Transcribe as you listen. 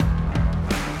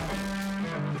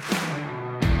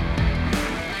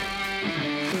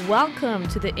Welcome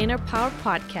to the Inner Power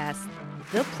Podcast,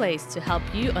 the place to help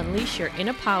you unleash your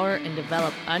inner power and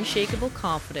develop unshakable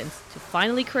confidence to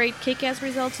finally create kick-ass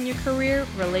results in your career,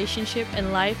 relationship,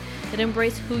 and life that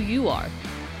embrace who you are.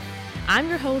 I'm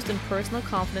your host and personal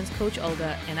confidence coach,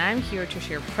 Olga, and I'm here to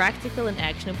share practical and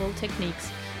actionable techniques,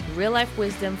 real-life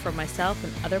wisdom for myself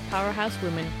and other powerhouse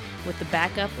women with the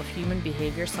backup of human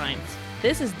behavior science.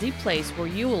 This is the place where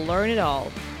you will learn it all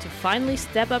to finally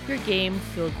step up your game,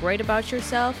 feel great about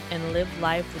yourself, and live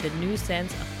life with a new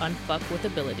sense of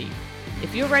unfuckwithability.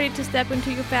 If you're ready to step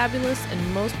into your fabulous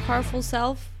and most powerful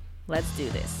self, let's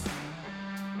do this.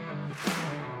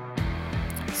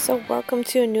 So welcome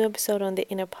to a new episode on the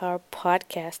Inner Power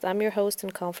Podcast. I'm your host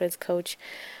and confidence coach,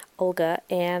 Olga,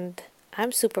 and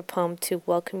I'm super pumped to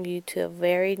welcome you to a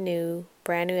very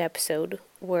brand new episode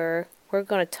where we're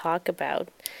going to talk about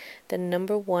the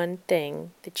number one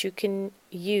thing that you can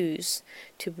use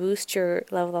to boost your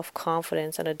level of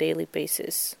confidence on a daily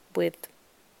basis with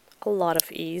a lot of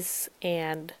ease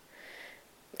and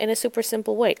in a super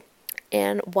simple way.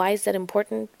 And why is that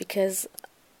important? Because,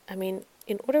 in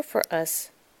order for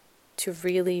us to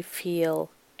really feel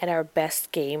at our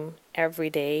best game every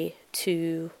day,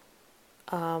 to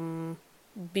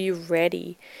be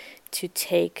ready to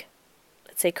take,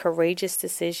 let's say, courageous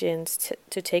decisions,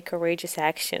 to take courageous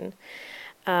action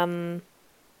on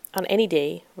any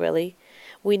day, really,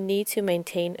 we need to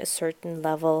maintain a certain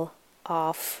level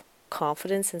of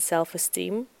confidence and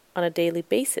self-esteem on a daily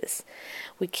basis.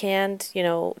 We can't,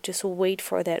 just wait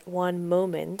for that one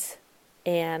moment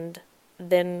and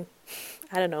then,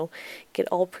 get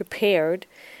all prepared,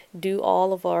 do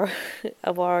all of our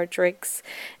of our tricks,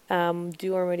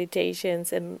 do our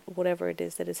meditations and whatever it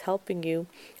is that is helping you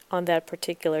on that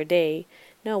particular day.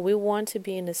 No, we want to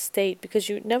be in a state, because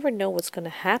you never know what's going to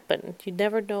happen. You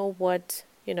never know what,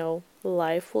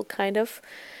 life will kind of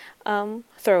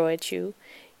throw at you.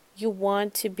 You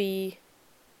want to be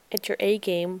at your A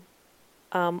game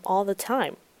all the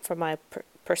time, from my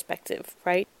perspective,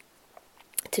 right?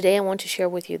 Today I want to share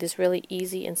with you this really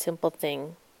easy and simple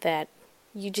thing that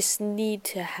you just need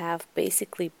to have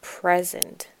basically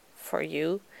present for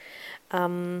you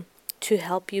to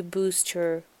help you boost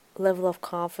your level of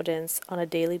confidence on a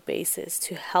daily basis,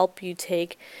 to help you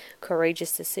take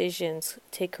courageous decisions,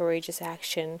 take courageous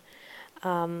action,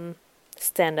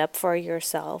 stand up for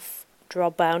yourself, draw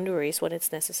boundaries when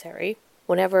it's necessary,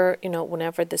 whenever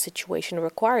the situation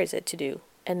requires it to do,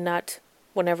 and not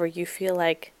whenever you feel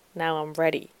like, now I'm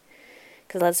ready.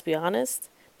 Because let's be honest,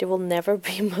 there will never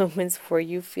be moments where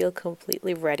you feel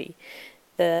completely ready.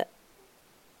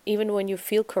 Even when you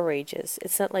feel courageous,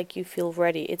 it's not like you feel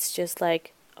ready. It's just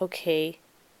like, okay,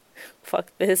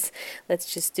 fuck this,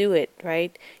 let's just do it,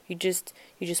 right? You just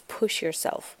push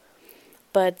yourself.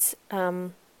 But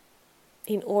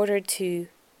in order to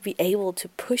be able to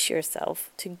push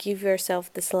yourself, to give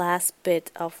yourself this last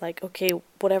bit of like, okay,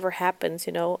 whatever happens,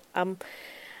 I'm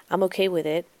okay with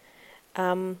it.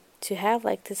 To have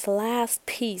like this last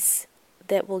piece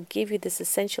that will give you this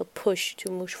essential push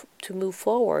to move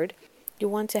forward, you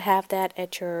want to have that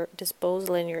at your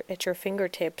disposal and at your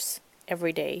fingertips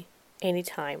every day,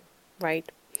 anytime,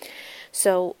 right?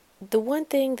 So the one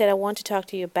thing that I want to talk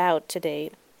to you about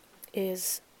today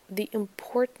is the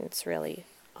importance, really,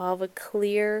 of a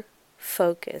clear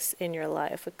focus in your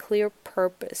life, a clear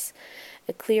purpose,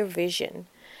 a clear vision.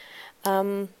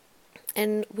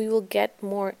 And we will get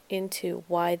more into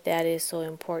why that is so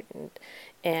important.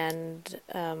 And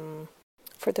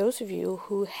for those of you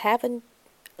who haven't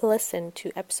listened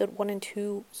to episode 1 and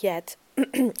 2 yet,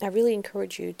 I really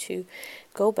encourage you to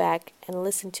go back and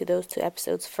listen to those 2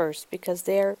 episodes first, because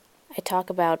there I talk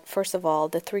about, first of all,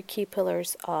 the 3 key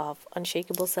pillars of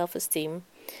unshakable self-esteem,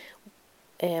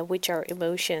 which are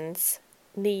emotions,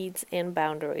 needs, and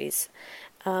boundaries.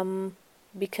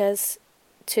 Because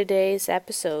today's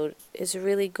episode is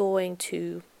really going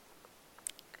to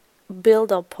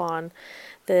build upon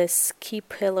this key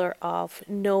pillar of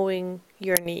knowing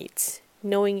your needs,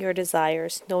 knowing your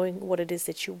desires, knowing what it is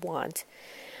that you want,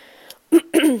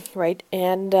 right?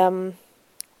 And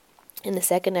in the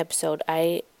second episode,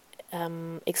 I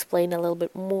explain a little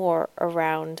bit more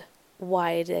around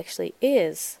why it actually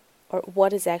is, or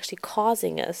what is actually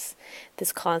causing us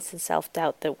this constant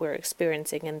self-doubt that we're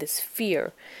experiencing, and this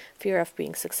fear of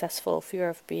being successful, fear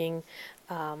of being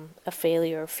a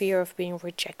failure, fear of being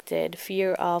rejected,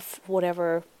 fear of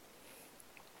whatever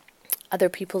other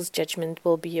people's judgment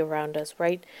will be around us,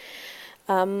 right?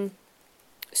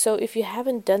 So if you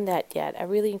haven't done that yet, I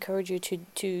really encourage you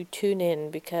to tune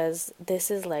in, because this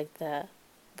is like the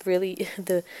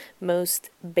most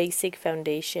basic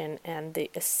foundation and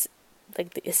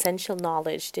like the essential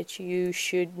knowledge that you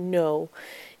should know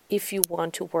if you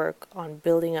want to work on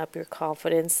building up your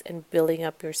confidence and building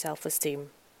up your self-esteem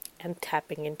and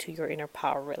tapping into your inner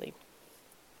power, really.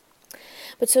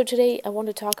 But so today I want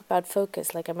to talk about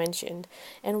focus, like I mentioned,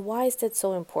 and why is that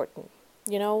so important?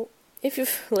 You know, if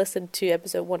you've listened to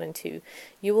episode 1 and 2,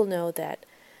 you will know that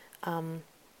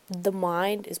the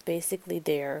mind is basically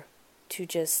there to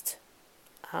just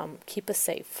keep us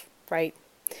safe, right?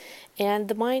 And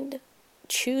the mind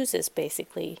chooses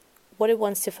basically what it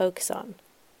wants to focus on,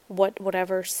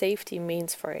 whatever safety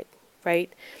means for it,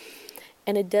 right?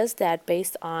 And it does that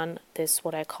based on this,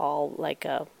 what I call like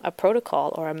a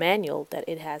protocol or a manual that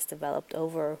it has developed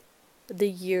over the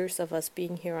years of us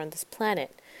being here on this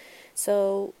planet.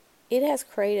 So it has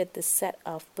created this set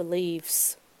of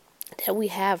beliefs that we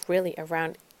have really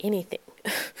around anything,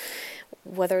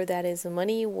 whether that is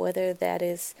money, whether that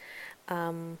is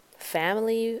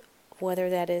family, whether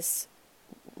that is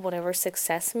whatever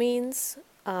success means,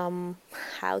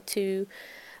 how to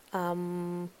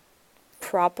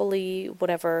properly,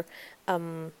 whatever,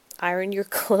 iron your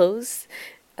clothes,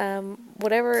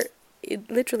 whatever,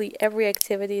 literally every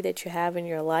activity that you have in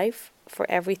your life, for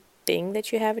everything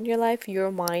that you have in your life,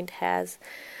 your mind has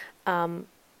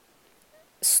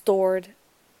stored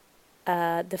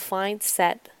a defined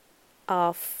set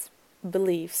of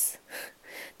beliefs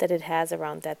that it has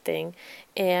around that thing,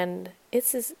 and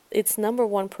its number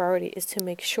one priority is to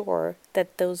make sure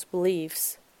that those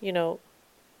beliefs,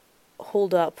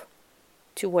 hold up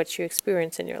to what you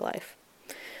experience in your life.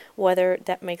 Whether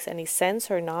that makes any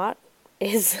sense or not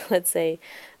is, let's say,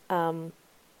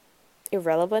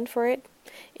 irrelevant for it.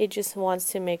 It just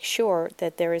wants to make sure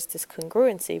that there is this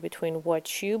congruency between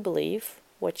what you believe,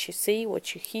 what you see,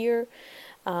 what you hear,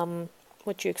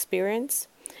 what you experience,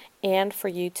 and for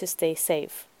you to stay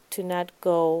safe, to not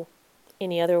go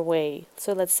any other way.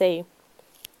 So let's say,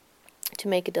 to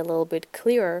make it a little bit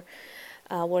clearer,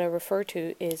 what I refer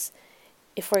to is,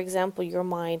 if, for example, your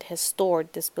mind has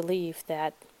stored this belief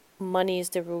that money is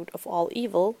the root of all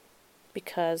evil,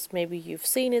 because maybe you've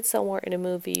seen it somewhere in a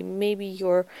movie, maybe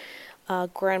your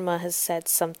grandma has said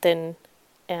something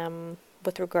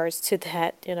with regards to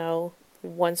that,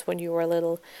 once when you were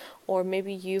little, or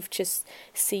maybe you've just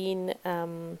seen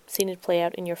it play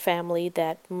out in your family,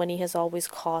 that money has always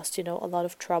caused, a lot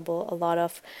of trouble, a lot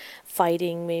of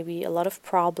fighting, maybe a lot of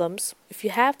problems. If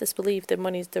you have this belief that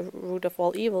money is the root of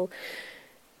all evil,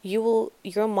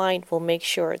 your mind will make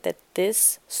sure that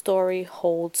this story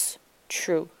holds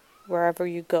true wherever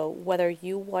you go, whether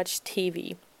you watch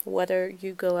TV, whether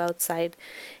you go outside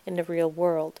in the real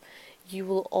world.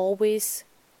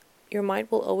 Your mind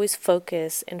will always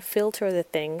focus and filter the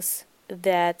things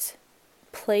that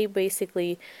play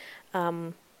basically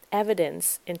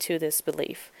evidence into this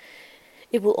belief.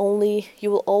 You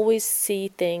will always see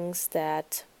things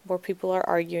where people are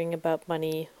arguing about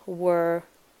money, where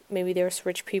maybe there's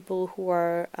rich people who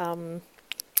are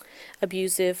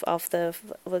abusive of the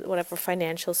whatever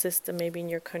financial system maybe in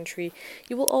your country.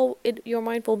 Your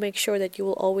mind will make sure that you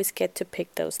will always get to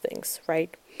pick those things,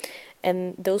 right?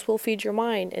 And those will feed your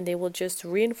mind, and they will just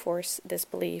reinforce this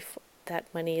belief that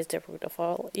money is the root of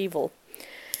all evil.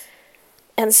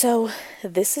 And so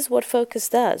this is what focus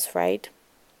does, right?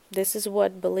 This is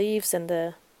what beliefs and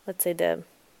let's say the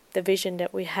vision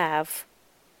that we have,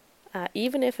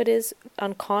 even if it is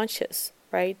unconscious,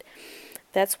 right?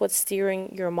 That's what's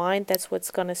steering your mind. That's what's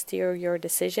going to steer your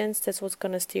decisions. That's what's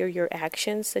going to steer your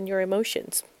actions and your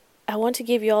emotions. I want to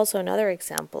give you also another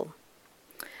example.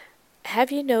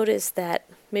 Have you noticed that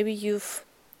maybe you've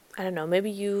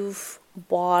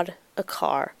bought a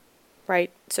car,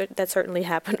 right? So that certainly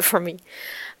happened for me.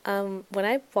 When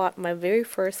I bought my very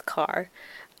first car,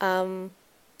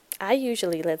 I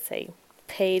usually, let's say,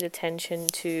 paid attention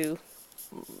to,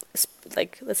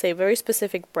 like, let's say, very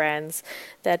specific brands,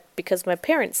 that because my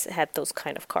parents had those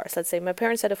kind of cars. Let's say my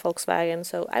parents had a Volkswagen,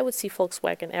 so I would see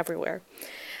Volkswagen everywhere.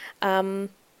 I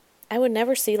would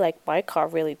never see like my car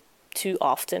really too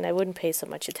often. I wouldn't pay so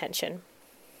much attention.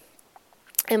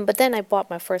 But then I bought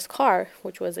my first car,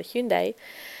 which was a Hyundai,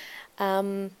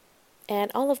 and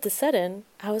all of a sudden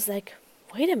I was like,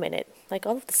 wait a minute, like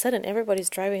all of a sudden everybody's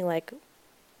driving like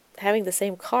having the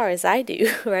same car as I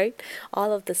do, right?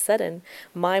 All of a sudden,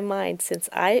 my mind, since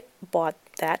I bought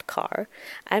that car,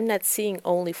 I'm not seeing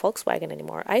only Volkswagen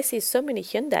anymore. I see so many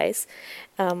Hyundais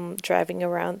driving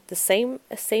around, the same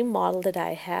model that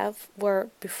I have, where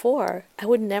before I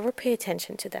would never pay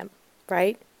attention to them,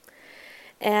 right?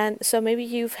 And so maybe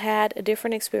you've had a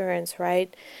different experience,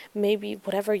 right? Maybe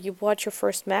whatever, you bought your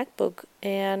first MacBook,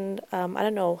 and I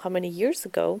don't know how many years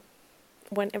ago,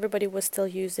 when everybody was still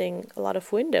using a lot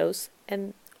of Windows,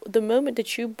 and the moment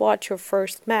that you bought your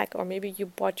first Mac, or maybe you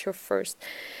bought your first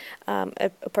a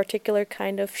particular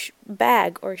kind of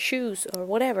bag or shoes or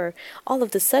whatever, all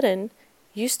of a sudden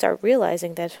you start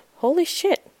realizing that, holy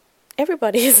shit,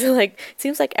 everybody is like, it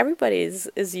seems like everybody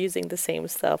is using the same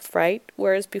stuff, right?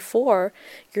 Whereas before,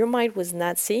 your mind was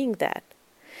not seeing that.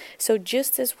 So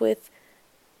just as with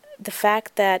the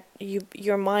fact that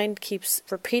your mind keeps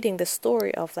repeating the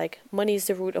story of like money is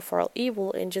the root of all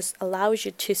evil, and just allows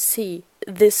you to see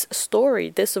this story,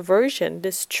 this version,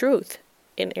 this truth,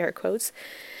 in air quotes,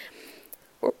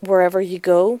 wherever you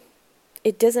go,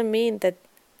 it doesn't mean that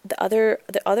the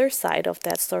other side of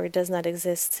that story does not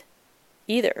exist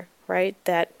either, right?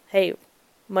 That, hey,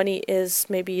 money is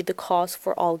maybe the cause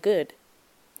for all good.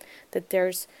 That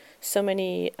there's so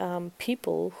many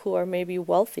people who are maybe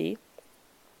wealthy,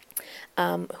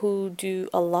 who do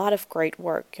a lot of great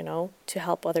work, to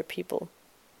help other people.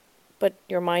 But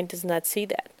your mind does not see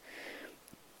that.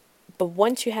 But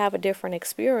once you have a different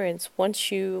experience,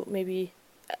 once you maybe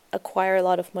acquire a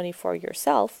lot of money for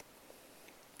yourself,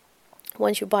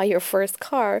 once you buy your first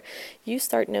car, you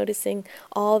start noticing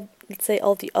all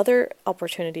the other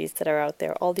opportunities that are out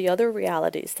there, all the other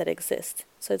realities that exist.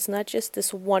 So it's not just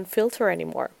this one filter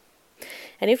anymore.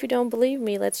 And if you don't believe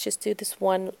me, let's just do this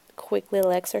one quick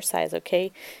little exercise,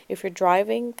 okay? If you're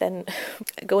driving, then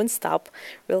go and stop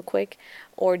real quick,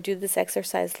 or do this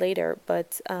exercise later,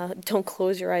 but don't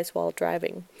close your eyes while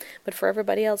driving. But for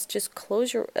everybody else, just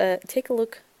take a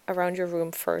look around your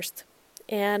room first,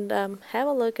 and have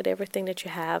a look at everything that you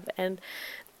have, and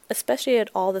especially at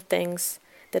all the things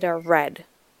that are red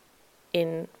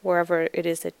in wherever it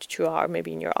is that you are,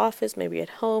 maybe in your office, maybe at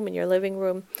home, in your living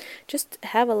room. Just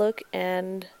have a look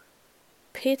and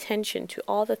pay attention to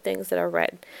all the things that are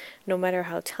red, no matter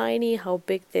how tiny, how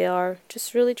big they are.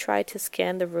 Just really try to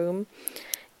scan the room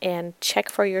and check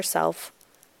for yourself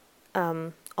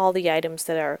all the items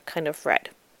that are kind of red.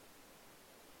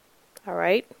 All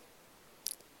right?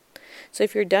 So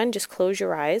if you're done, just close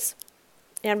your eyes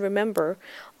and remember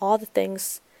all the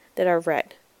things that are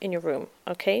red in your room,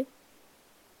 okay?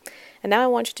 And now I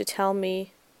want you to tell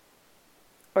me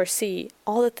or see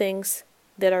all the things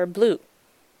that are blue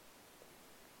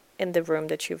in the room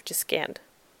that you've just scanned.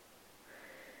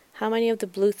 How many of the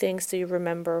blue things do you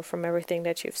remember from everything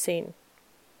that you've seen?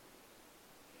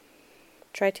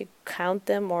 Try to count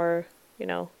them, or,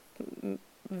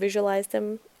 visualize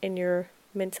them in your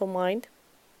mental mind.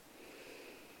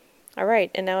 All right,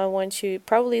 and now I want you,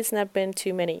 probably it's not been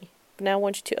too many, but now I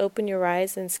want you to open your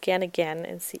eyes and scan again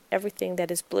and see everything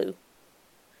that is blue,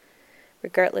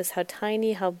 regardless how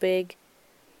tiny, how big.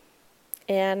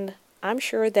 And I'm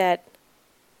sure that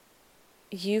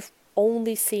you've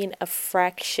only seen a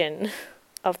fraction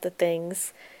of the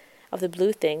things, of the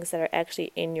blue things that are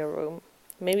actually in your room.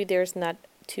 Maybe there's not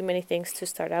too many things to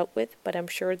start out with, but I'm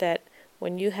sure that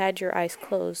when you had your eyes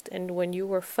closed and when you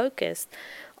were focused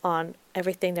on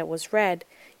everything that was red,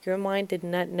 your mind did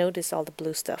not notice all the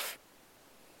blue stuff,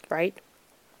 right?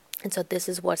 And so this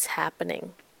is what's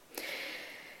happening.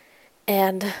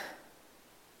 And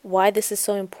why this is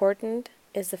so important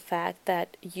is the fact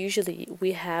that usually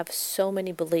we have so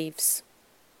many beliefs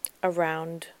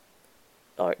around,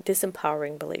 or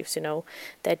disempowering beliefs,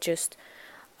 that just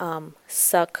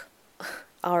suck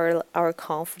our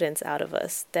confidence out of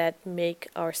us, that make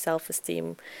our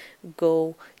self-esteem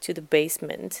go to the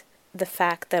basement. The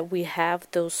fact that we have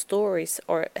those stories,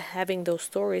 or having those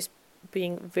stories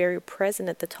being very present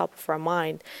at the top of our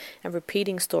mind, and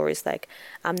repeating stories like,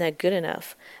 I'm not good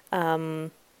enough,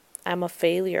 I'm a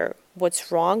failure,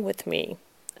 what's wrong with me,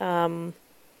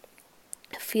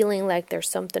 feeling like there's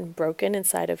something broken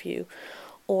inside of you,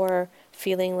 or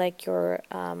feeling like you're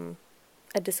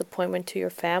a disappointment to your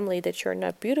family, that you're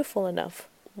not beautiful enough.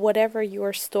 Whatever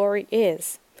your story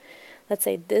is, let's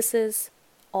say this is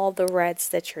all the reds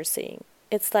that you're seeing.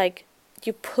 It's like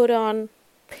you put on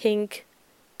pink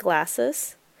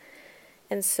glasses,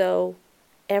 and so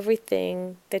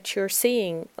everything that you're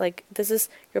seeing, like, this is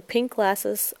your pink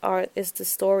glasses is the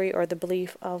story or the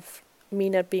belief of me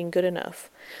not being good enough,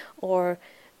 or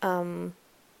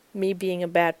me being a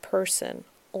bad person,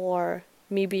 or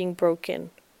me being broken,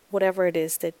 whatever it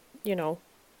is that,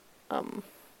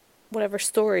 whatever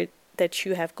story that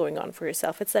you have going on for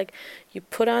yourself. It's like you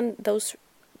put on those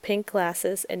pink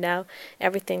glasses, and now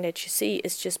everything that you see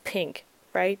is just pink,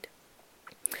 right?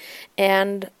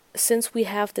 And since we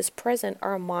have this present,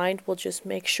 our mind will just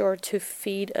make sure to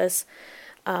feed us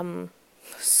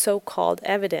so-called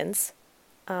evidence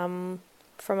from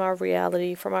our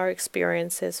reality, from our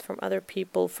experiences, from other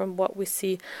people, from what we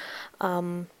see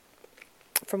on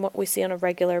a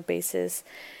regular basis,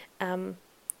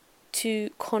 to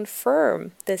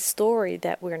confirm the story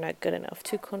that we're not good enough,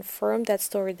 to confirm that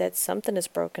story that something is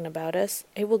broken about us.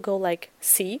 It will go like,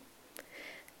 see,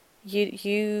 you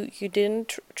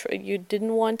didn't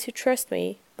want to trust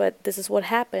me, but this is what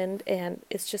happened, and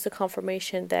it's just a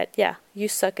confirmation that, yeah, you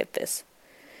suck at this.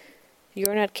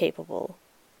 You're not capable.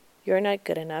 You're not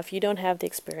good enough. You don't have the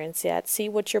experience yet. See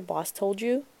what your boss told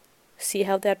you. See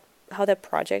how that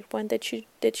project went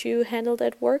that you handled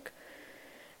at work,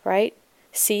 right?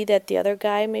 See that the other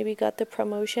guy maybe got the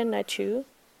promotion, not you.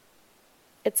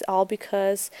 It's all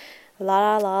because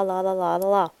la la la la la la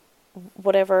la,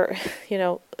 whatever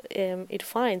it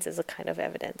finds as a kind of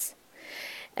evidence.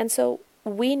 And so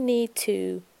we need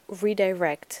to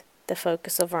redirect the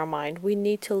focus of our mind. We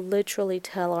need to literally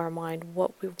tell our mind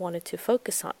what we want it to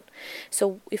focus on.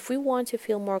 So if we want to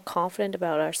feel more confident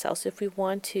about ourselves, if we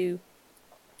want to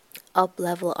up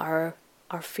level our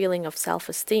feeling of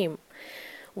self-esteem,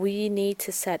 we need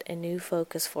to set a new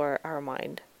focus for our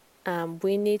mind.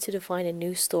 We need to define a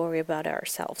new story about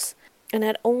ourselves. And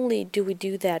not only do we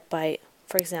do that by,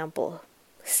 for example,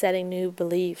 setting new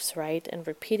beliefs, right, and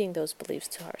repeating those beliefs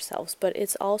to ourselves, but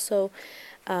it's also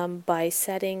by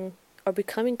setting or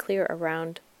becoming clear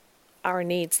around our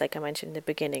needs, like I mentioned in the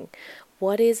beginning.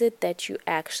 What is it that you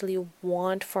actually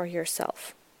want for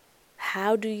yourself?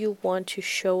 How do you want to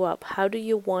show up? How do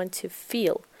you want to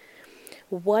feel?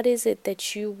 What is it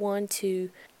that you want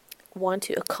to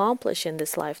accomplish in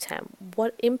this lifetime?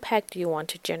 What impact do you want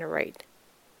to generate?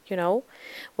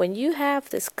 When you have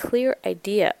this clear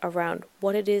idea around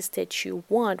what it is that you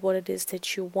want, what it is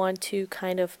that you want to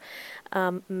kind of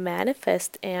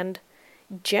manifest and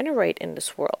generate in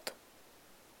this world,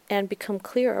 and become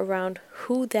clear around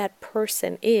who that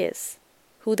person is,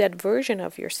 who that version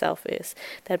of yourself is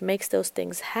that makes those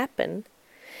things happen,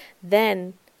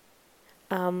 then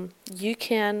you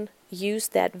can use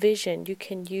that vision, you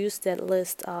can use that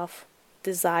list of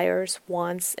desires,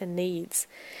 wants, and needs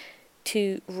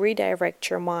to redirect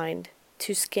your mind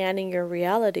to scanning your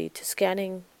reality, to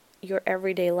scanning your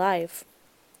everyday life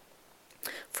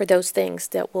for those things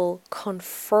that will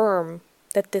confirm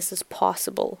that this is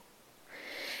possible.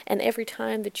 And every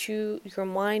time that your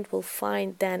mind will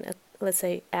find then, let's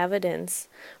say, evidence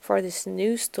for this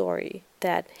new story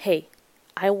that, hey,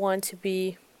 I want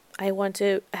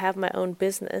to have my own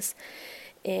business,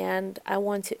 and I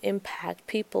want to impact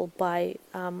people by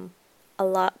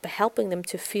by helping them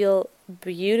to feel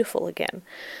beautiful again,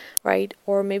 right?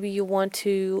 Or maybe you want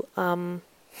to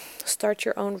start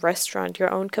your own restaurant,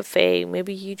 your own cafe.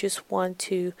 Maybe you just want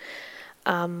to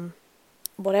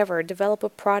develop a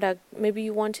product. Maybe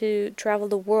you want to travel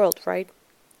the world, right?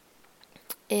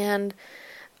 And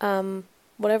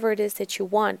whatever it is that you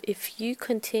want, if you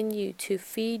continue to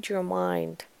feed your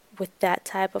mind with that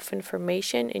type of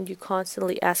information and you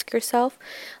constantly ask yourself,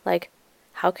 like,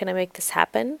 how can I make this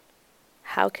happen?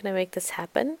 How can I make this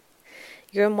happen?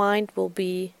 Your mind will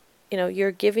be,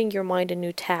 you're giving your mind a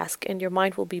new task, and your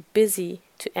mind will be busy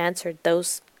to answer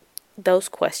those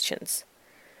questions.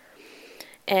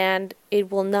 And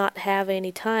it will not have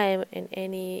any time and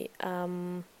any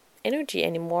energy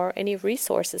anymore, any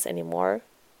resources anymore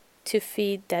to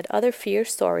feed that other fear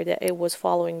story that it was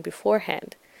following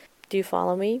beforehand. Do you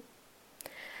follow me?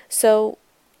 So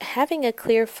having a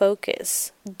clear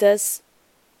focus does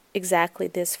exactly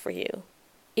this for you.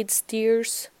 It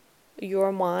steers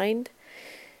your mind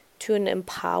to an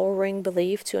empowering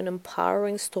belief, to an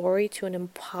empowering story, to an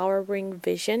empowering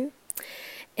vision,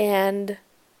 and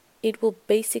it will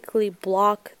basically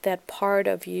block that part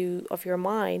of your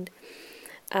mind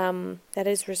that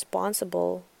is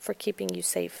responsible for keeping you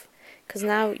safe. Because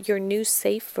now your new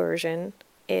safe version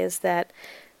is that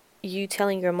you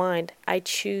telling your mind, I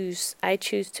choose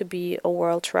to be a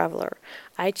world traveler.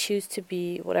 I choose to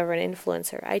be whatever, an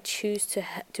influencer. I choose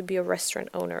to be a restaurant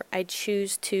owner. I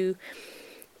choose to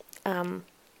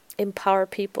empower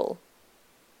people.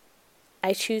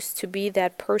 I choose to be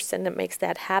that person that makes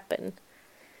that happen.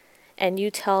 And you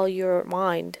tell your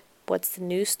mind what's the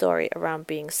new story around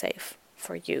being safe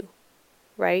for you,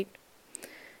 right?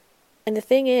 And the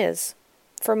thing is,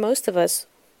 for most of us,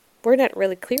 we're not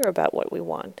really clear about what we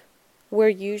want. We're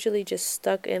usually just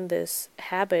stuck in this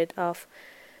habit of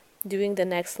doing the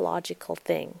next logical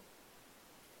thing.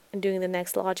 And doing the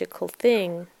next logical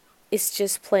thing is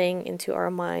just playing into our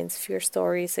minds fear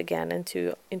stories again,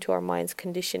 into our mind's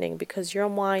conditioning, because your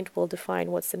mind will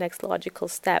define what's the next logical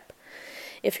step.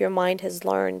 If your mind has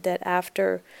learned that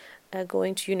after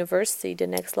going to university, the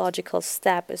next logical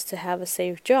step is to have a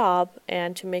safe job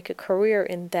and to make a career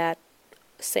in that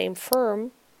same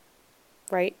firm,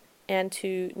 right? And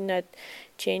to not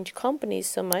change companies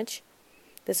so much,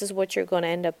 This is what you're going to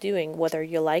end up doing, whether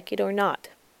you like it or not.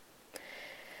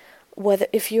 Whether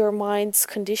if your mind's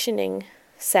conditioning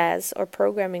says or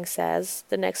programming says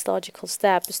the next logical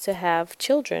step is to have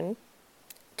children,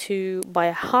 to buy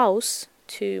a house,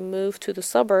 to move to the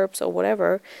suburbs or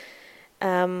whatever,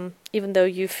 even though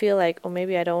you feel like, oh,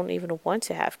 maybe I don't even want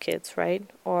to have kids, right?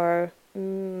 Or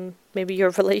maybe your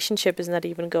relationship is not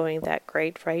even going that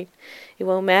great, right? It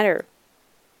won't matter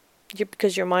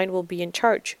because your mind will be in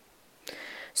charge.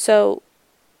 So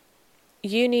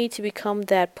you need to become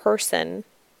that person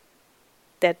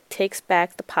that takes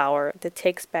back the power, that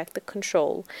takes back the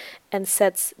control, and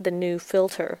sets the new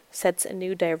filter, sets a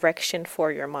new direction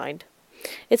for your mind.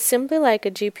 It's simply like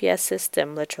a GPS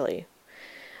system, literally.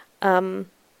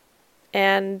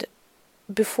 And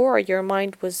before, your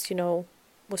mind was,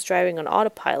 was driving on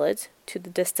autopilot to the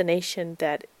destination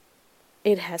that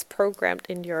it has programmed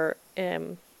in your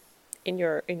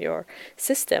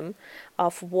system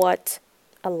of what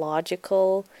a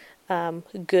logical,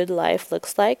 good life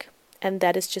looks like. And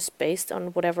that is just based on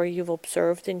whatever you've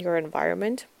observed in your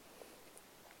environment.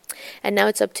 And now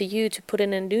it's up to you to put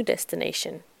in a new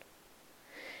destination.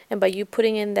 And by you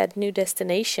putting in that new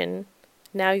destination,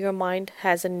 now your mind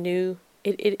has a new,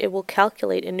 it will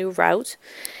calculate a new route,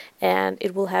 and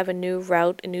it will have a new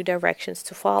route and new directions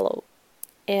to follow.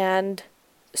 And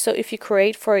so if you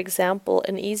create, for example,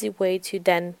 an easy way to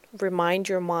then remind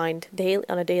your mind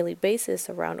on a daily basis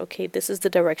around, okay, this is the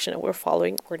direction that we're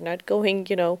following. We're not going,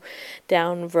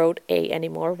 down road A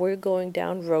anymore. We're going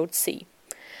down road C.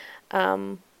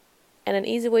 And an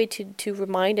easy way to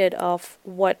remind it of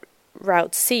what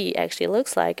route C actually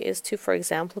looks like is to, for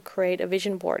example, create a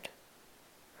vision board.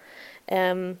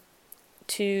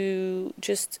 To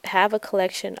just have a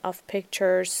collection of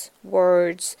pictures,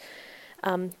 words,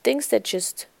 things that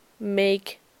just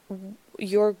make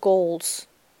your goals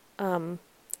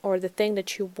or the thing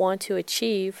that you want to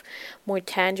achieve more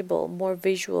tangible, more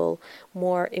visual,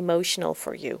 more emotional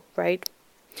for you, right?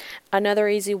 Another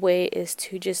easy way is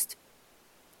to just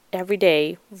every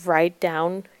day write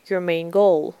down your main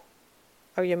goal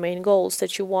or your main goals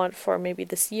that you want for maybe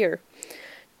this year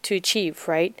to achieve,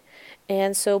 right?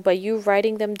 And so by you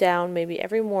writing them down maybe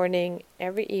every morning,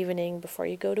 every evening before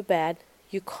you go to bed,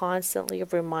 you constantly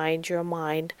remind your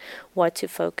mind what to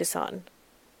focus on.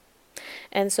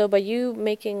 And so by you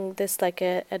making this like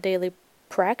a daily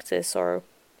practice or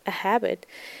a habit,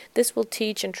 this will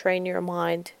teach and train your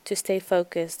mind to stay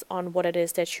focused on what it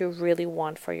is that you really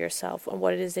want for yourself and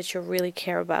what it is that you really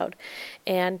care about,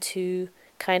 and to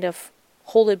kind of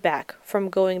hold it back from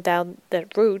going down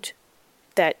that route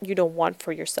that you don't want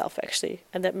for yourself actually,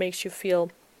 and that makes you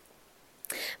feel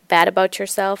bad about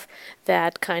yourself,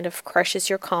 that kind of crushes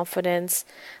your confidence,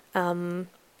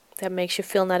 that makes you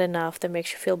feel not enough, that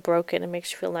makes you feel broken, it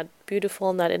makes you feel not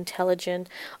beautiful, not intelligent,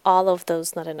 all of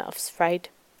those not enoughs, right?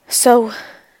 So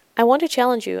I want to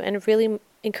challenge you and really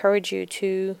encourage you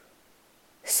to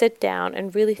sit down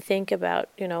and really think about,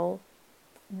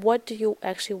 what do you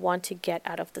actually want to get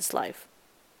out of this life?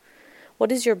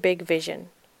 What is your big vision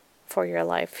for your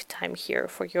lifetime here,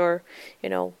 for your,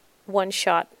 one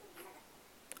shot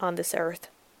on this earth?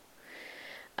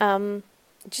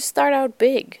 Just start out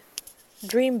big,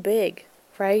 dream big,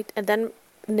 right? And then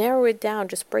narrow it down,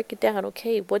 just break it down.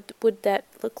 Okay, what would that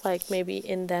look like maybe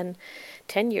in then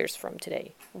 10 years from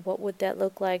today? What would that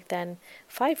look like then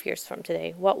 5 years from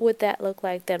today? What would that look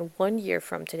like then 1 year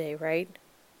from today, right?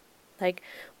 Like,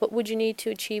 what would you need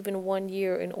to achieve in 1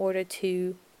 year in order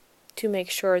to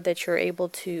make sure that you're able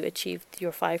to achieve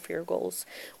your 5-year goals?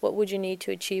 What would you need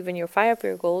to achieve in your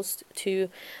 5-year goals to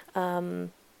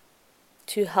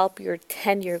help your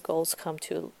 10-year goals come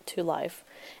to life,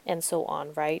 and so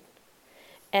on, right?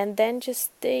 And then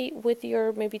just stay with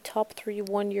your maybe top 3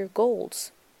 1-year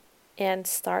goals and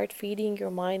start feeding your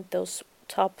mind those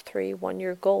top 3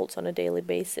 1-year goals on a daily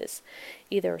basis,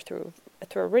 either through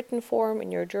a written form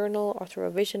in your journal or through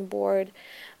a vision board,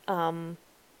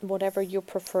 whatever your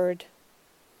preferred,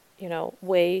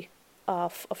 way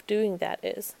of doing that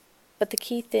is. But the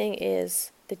key thing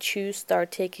is that you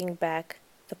start taking back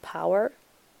the power,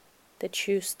 that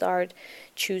you start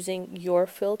choosing your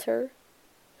filter,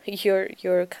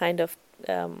 your kind of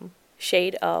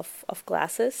shade of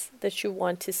glasses that you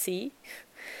want to see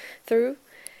through,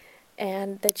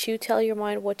 and that you tell your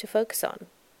mind what to focus on.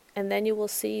 And then you will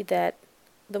see that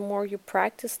the more you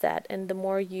practice that, and the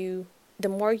more you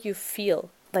feel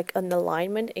like an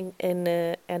alignment and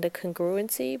a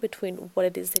congruency between what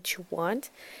it is that you want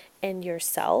and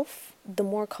yourself, the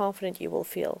more confident you will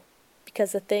feel.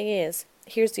 Because the thing is,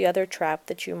 here's the other trap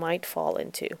that you might fall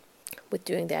into with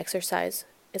doing the exercise.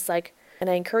 It's like And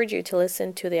I encourage you to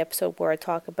listen to the episode where I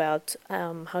talk about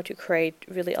how to create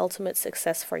really ultimate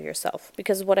success for yourself.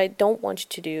 Because what I don't want you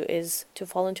to do is to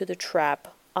fall into the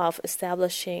trap of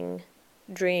establishing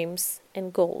dreams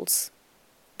and goals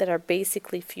that are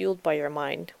basically fueled by your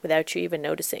mind without you even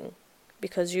noticing.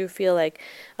 Because you feel like,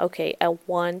 okay,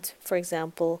 for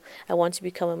example, I want to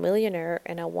become a millionaire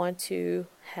and I want to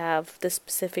have this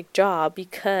specific job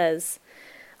because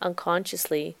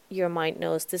unconsciously your mind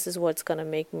knows this is what's going to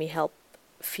make me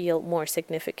feel more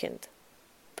significant,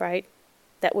 right?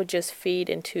 That would just feed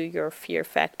into your fear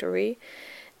factory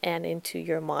and into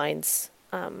your mind's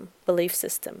belief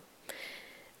system.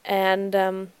 And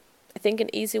I think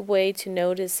an easy way to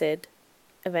notice it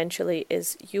eventually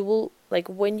is you will, like,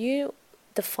 when you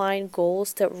define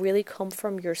goals that really come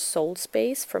from your soul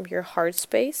space, from your heart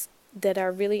space, that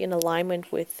are really in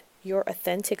alignment with your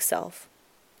authentic self,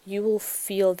 you will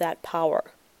feel that power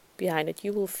behind it.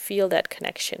 You will feel that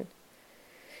connection.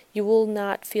 You will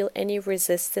not feel any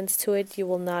resistance to it. You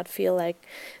will not feel like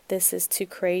this is too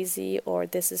crazy or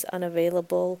this is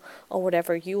unavailable or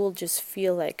whatever. You will just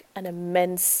feel like an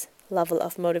immense level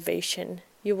of motivation.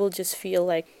 You will just feel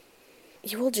that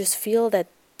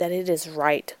it is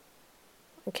right.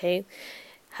 Okay?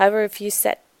 However, if you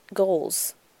set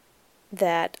goals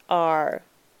that are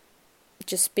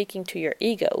just speaking to your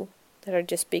ego, that are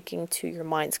just speaking to your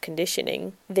mind's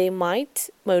conditioning, they might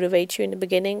motivate you in the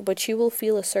beginning, but you will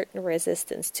feel a certain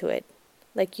resistance to it.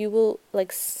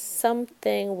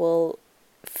 Something will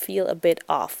feel a bit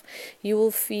off. You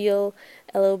will feel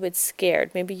a little bit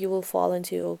scared. Maybe you will fall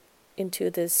into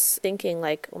this thinking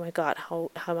like, oh my God,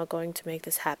 how am I going to make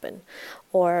this happen?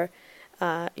 Or,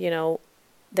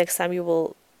 next time you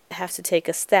will have to take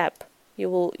a step, you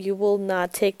will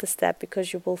not take the step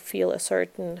because you will feel a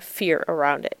certain fear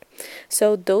around it.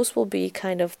 So those will be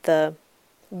kind of the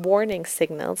warning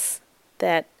signals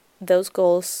that those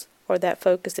goals or that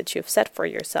focus that you've set for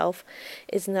yourself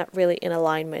is not really in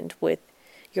alignment with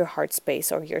your heart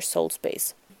space or your soul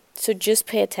space. So just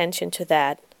pay attention to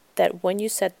that when you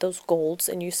set those goals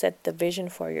and you set the vision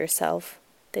for yourself,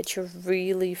 that you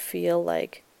really feel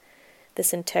like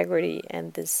this integrity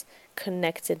and this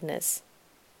connectedness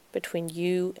between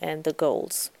you and the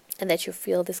goals, and that you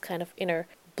feel this kind of inner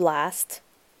blast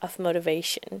of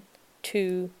motivation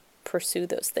to pursue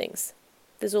those things.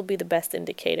 This will be the best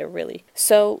indicator, really.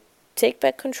 So take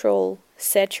back control,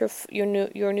 set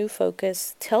your new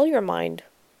focus, tell your mind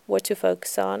what to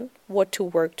focus on, what to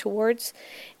work towards,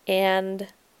 and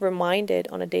remind it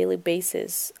on a daily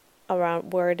basis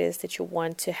around where it is that you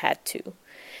want to head to.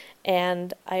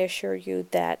 And I assure you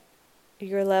that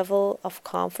your level of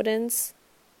confidence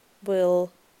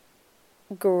will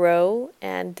grow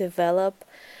and develop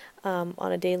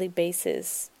on a daily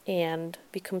basis and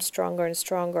become stronger and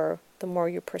stronger the more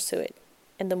you pursue it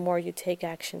and the more you take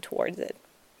action towards it.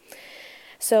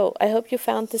 So I hope you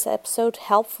found this episode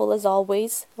helpful as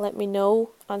always. Let me know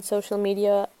on social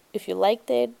media if you liked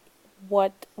it,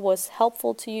 what was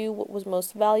helpful to you, what was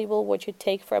most valuable, what you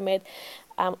take from it.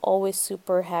 I'm always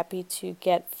super happy to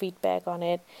get feedback on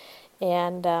it.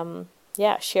 And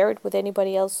share it with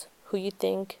anybody else who you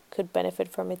think could benefit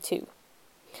from it too.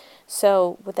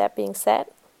 So with that being said,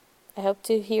 I hope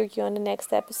to hear you on the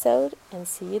next episode and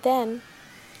see you then.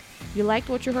 You liked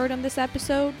what you heard on this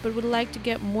episode but would like to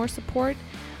get more support?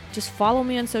 Just follow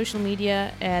me on social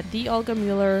media at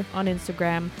 @theolgamueller on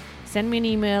Instagram. Send me an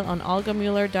email on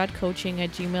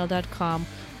olgamueller.coaching@gmail.com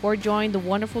or join the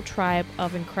wonderful tribe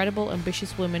of incredible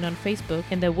ambitious women on Facebook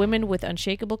in the Women with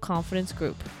Unshakable Confidence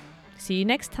group. See you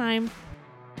next time.